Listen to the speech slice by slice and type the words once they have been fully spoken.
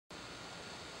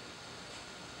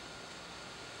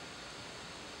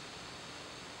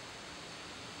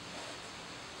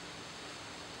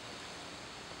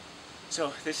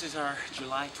So this is our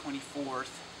July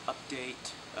 24th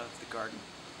update of the garden.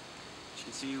 As you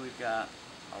can see, we've got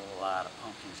a lot of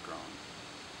pumpkins growing.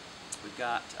 We've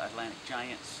got Atlantic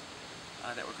Giants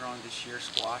that we're growing this year,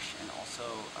 squash, and also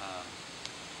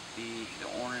the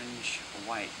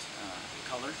orange-white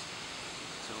colors.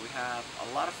 So we have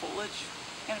a lot of foliage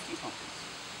and a few pumpkins.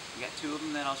 We got two of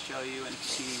them that I'll show you, and if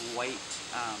you see white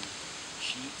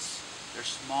sheets, they're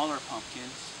smaller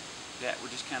pumpkins that we're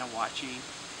just kind of watching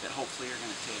that hopefully are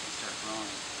going to take and start growing.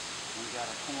 And we got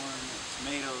our corn,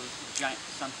 tomatoes, giant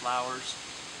sunflowers,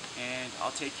 and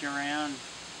I'll take you around,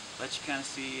 let you kind of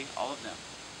see all of them.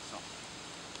 So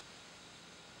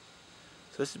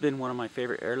this has been one of my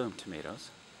favorite heirloom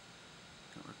tomatoes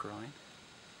that we're growing,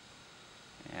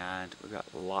 and we've got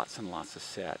lots and lots of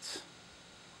sets.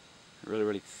 Really,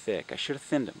 really thick. I should have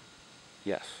thinned them.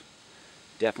 Yes,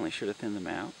 definitely should have thinned them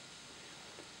out.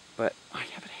 But I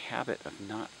have a habit of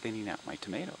not thinning out my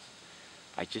tomatoes.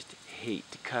 I just hate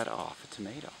to cut off a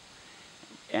tomato.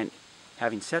 And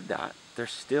having said that, they're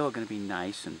still going to be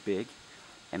nice and big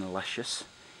and luscious,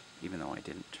 even though I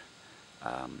didn't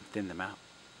thin them out.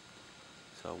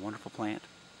 So, wonderful plant.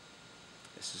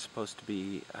 This is supposed to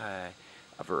be a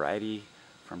variety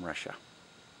from Russia.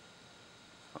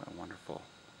 So a wonderful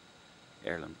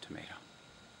heirloom tomato.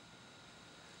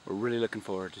 We're really looking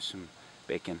forward to some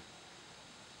bacon,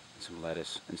 some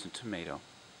lettuce, and some tomato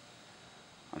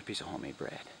on a piece of homemade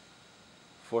bread,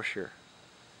 for sure.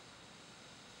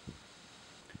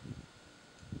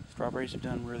 Strawberries have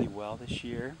done really well this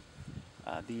year.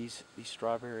 These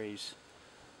strawberries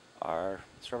are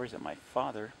strawberries that my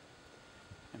father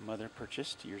and mother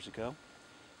purchased years ago,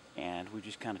 and we've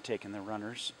just kind of taken the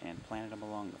runners and planted them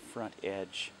along the front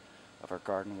edge of our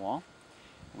garden wall.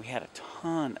 We had a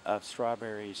ton of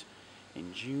strawberries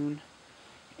in June,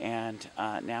 and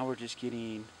now we're just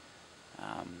getting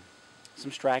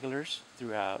some stragglers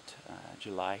throughout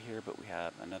July here, but we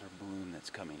have another bloom that's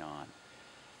coming on.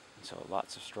 And so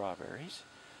lots of strawberries.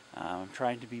 I'm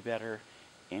trying to be better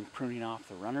in pruning off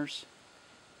the runners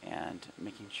and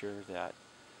making sure that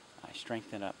I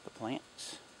strengthen up the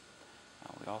plants.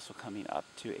 We're also coming up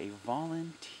to a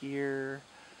volunteer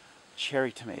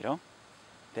cherry tomato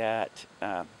that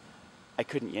I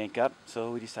couldn't yank up,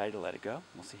 so we decided to let it go.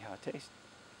 We'll see how it tastes.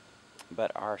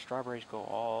 But our strawberries go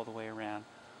all the way around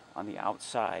on the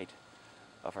outside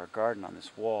of our garden on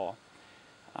this wall.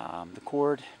 The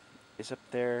cord is up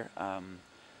there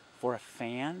for a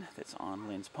fan that's on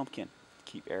Lynn's pumpkin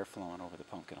to keep air flowing over the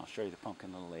pumpkin. I'll show you the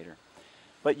pumpkin a little later.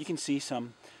 But you can see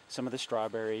some of the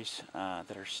strawberries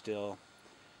that are still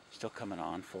coming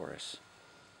on for us.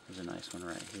 There's a nice one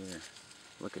right here.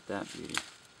 Look at that beauty.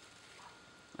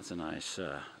 That's a nice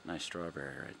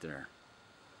strawberry right there.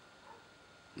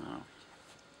 Oh.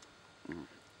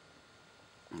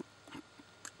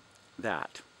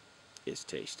 That is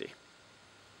tasty.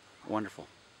 Wonderful.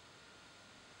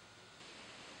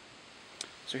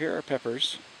 So here are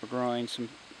peppers. We're growing some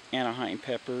Anaheim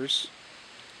peppers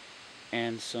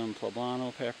and some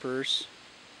poblano peppers,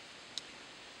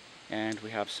 and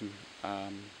we have some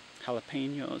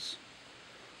jalapenos.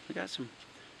 We got some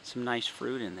nice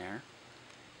fruit in there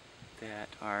that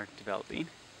are developing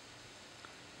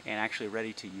and actually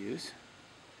ready to use.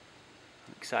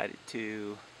 I'm excited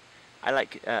to. I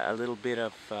like a little bit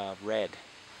of red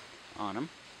on them,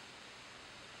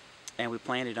 and we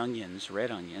planted onions,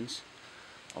 red onions,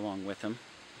 along with them,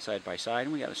 side by side,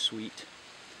 and we got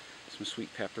some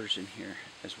sweet peppers in here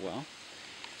as well.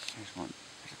 There's one.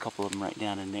 There's a couple of them right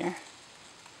down in there,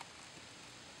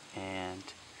 and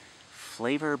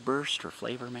Flavor Burst or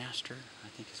Flavor Master, I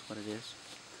think is what it is.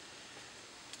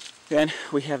 Then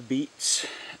we have beets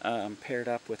paired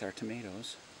up with our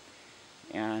tomatoes,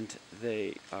 and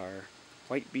they are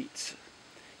white beets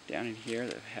down in here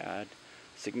that have had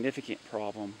significant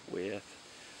problem with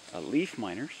leaf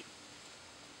miners,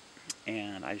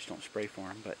 and I just don't spray for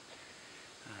them, but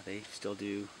they still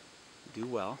do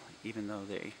well, even though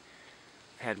they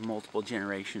had multiple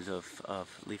generations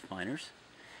of leaf miners.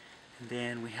 And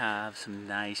then we have some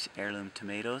nice heirloom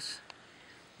tomatoes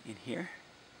in here.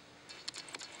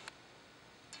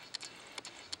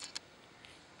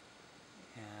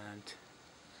 And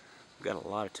we've got a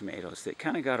lot of tomatoes. They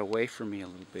kind of got away from me a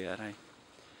little bit. I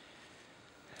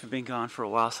have been gone for a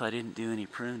while, so I didn't do any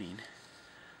pruning.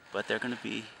 But they're going to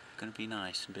be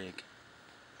nice and big.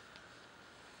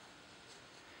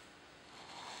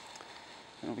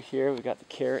 And over here we've got the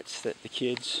carrots that the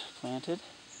kids planted.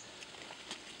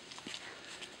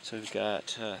 So we've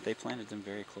got they planted them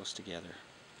very close together.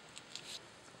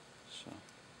 So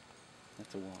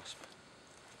that's a wasp.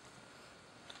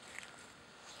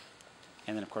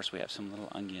 And then of course we have some little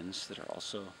onions that are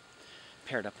also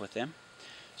paired up with them.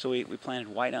 So we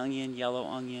planted white onion, yellow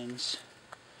onions,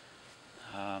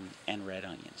 and red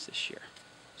onions this year.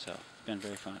 So it's been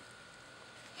very fun.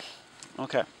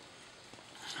 Okay,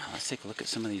 let's take a look at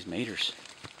some of these maters.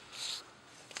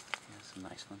 Yeah, some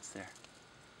nice ones there.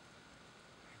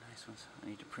 Very nice ones. I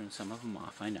need to prune some of them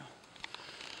off, I know.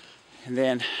 And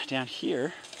then down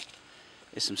here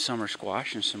is some summer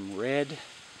squash and some red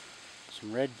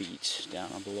beets down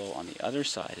below on the other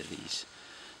side of these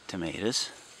tomatoes.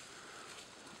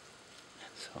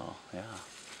 So yeah,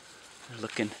 they're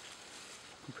looking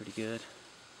pretty good.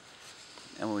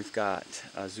 And we've got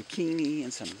zucchini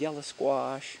and some yellow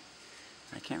squash.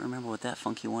 I can't remember what that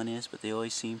funky one is, but they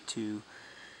always seem to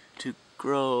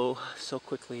grow so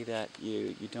quickly that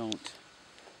you don't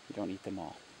eat them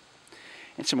all.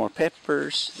 And some more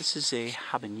peppers. This is a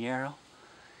habanero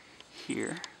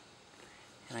here,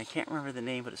 and I can't remember the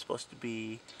name, but it's supposed to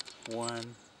be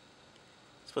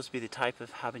the type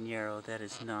of habanero that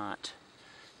is not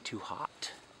too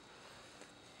hot.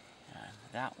 And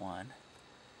that one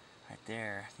right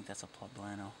there, I think that's a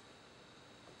poblano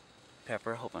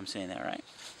pepper. Hope I'm saying that right.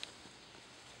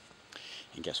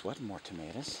 And guess what? More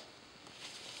tomatoes.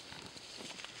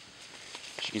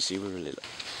 As you can see, we really look.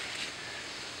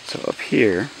 So up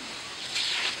here,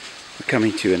 we're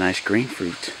coming to a nice green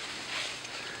fruit.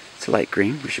 It's a light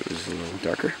green. Wish it was a little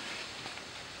darker.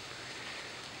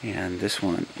 And this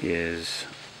one is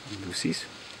Lucy's.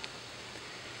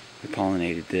 We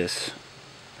pollinated this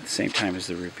at the same time as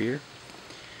the Revere.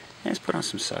 And it's put on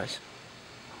some size.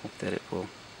 Hope that it will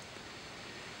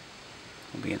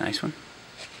be a nice one.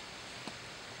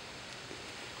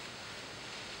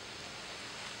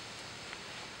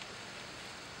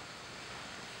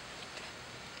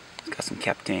 It's got some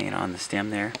captain on the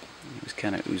stem there. It was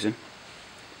kind of oozing.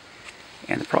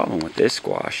 And the problem with this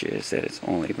squash is that it's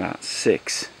only about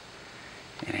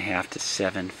 6.5 to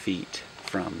 7 feet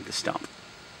from the stump.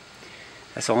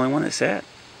 That's the only one that's set.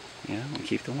 You know, we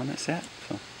keep the one that's set.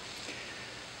 So.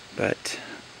 But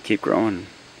keep growing,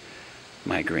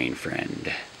 my green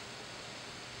friend.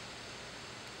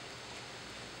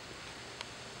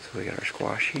 So we got our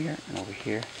squash here, and over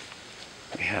here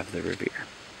we have the Revere.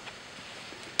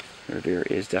 The Revere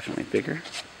is definitely bigger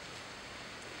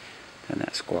than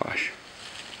that squash.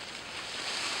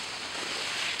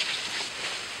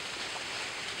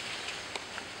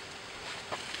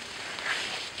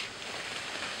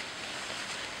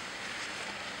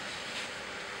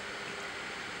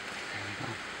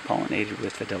 Pollinated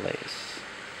with the delays.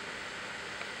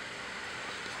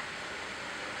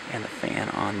 And the fan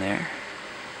on there.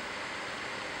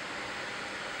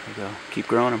 There we go. Keep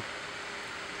growing them.